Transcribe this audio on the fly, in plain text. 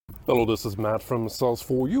Hello, this is Matt from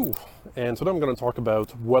Sales4U, and today I'm going to talk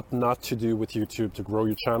about what not to do with YouTube to grow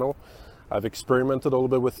your channel. I've experimented a little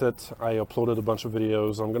bit with it. I uploaded a bunch of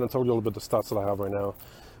videos. I'm going to tell you a little bit the stats that I have right now,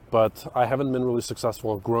 but I haven't been really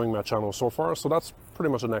successful at growing my channel so far, so that's pretty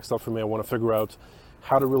much the next step for me. I want to figure out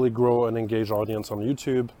how to really grow an engaged audience on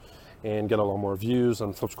YouTube and get a lot more views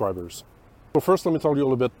and subscribers. So first, let me tell you a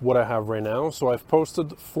little bit what I have right now. So I've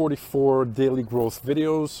posted 44 daily growth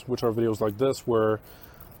videos, which are videos like this, where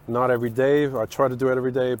not every day, I try to do it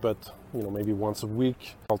every day, but maybe once a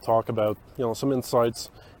week, I'll talk about some insights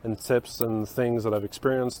and tips and things that I've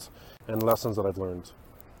experienced and lessons that I've learned.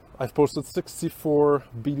 I've posted 64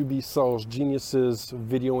 B2B Sales Geniuses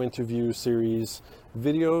video interview series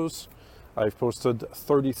videos. I've posted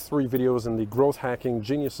 33 videos in the Growth Hacking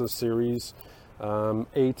Geniuses series,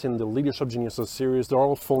 8 in the Leadership Geniuses series. They're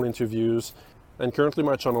all full interviews. And currently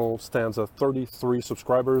my channel stands at 33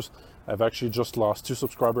 subscribers. I've actually just lost 2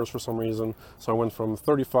 subscribers for some reason. So I went from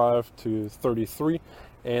 35 to 33,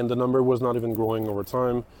 and the number was not even growing over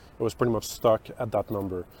time. It was pretty much stuck at that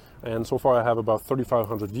number. And so far I have about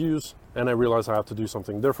 3,500 views, and I realized I have to do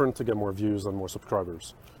something different to get more views and more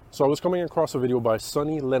subscribers. So I was coming across a video by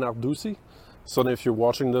Sunny Lenarduzzi. Sunny, if you're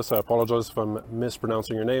watching this, I apologize if I'm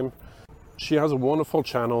mispronouncing your name. She has a wonderful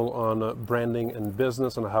channel on branding and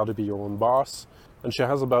business and how to be your own boss. And she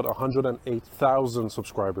has about 108,000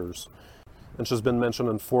 subscribers. And she's been mentioned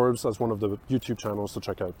in Forbes as one of the YouTube channels to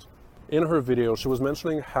check out. In her video, she was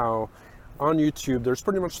mentioning how on YouTube, there's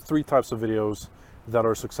pretty much 3 types of videos that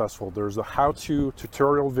are successful. There's the how-to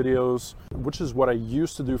tutorial videos, which is what I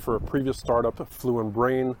used to do for a previous startup, Fluent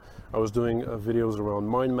Brain. I was doing videos around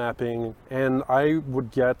mind mapping, and I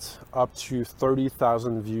would get up to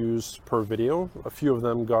 30,000 views per video. A few of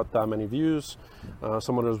them got that many views.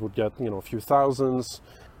 Some others would get, a few thousands.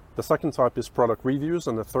 The second type is product reviews,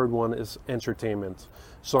 and the third one is entertainment.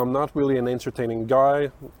 So I'm not really an entertaining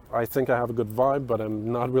guy. I think I have a good vibe, but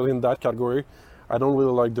I'm not really in that category. I don't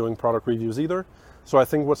really like doing product reviews either. So I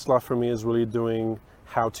think what's left for me is really doing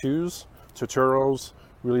how-tos, tutorials,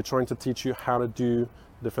 really trying to teach you how to do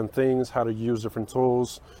different things, how to use different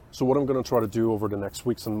tools. So what I'm going to try to do over the next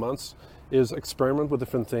weeks and months is experiment with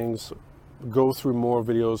different things, go through more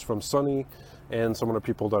videos from Sunny and some of the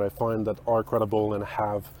people that I find that are credible and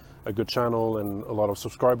have a good channel and a lot of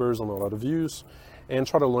subscribers and a lot of views, and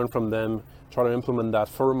try to learn from them, try to implement that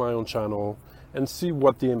for my own channel and see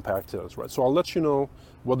what the impact is, right? So I'll let you know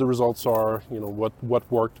what the results are, what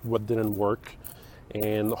worked, what didn't work,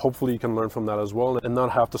 and hopefully you can learn from that as well and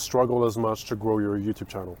not have to struggle as much to grow your YouTube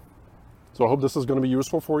channel. So I hope this is going to be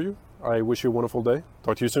useful for you. I wish you a wonderful day.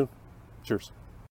 Talk to you soon. Cheers.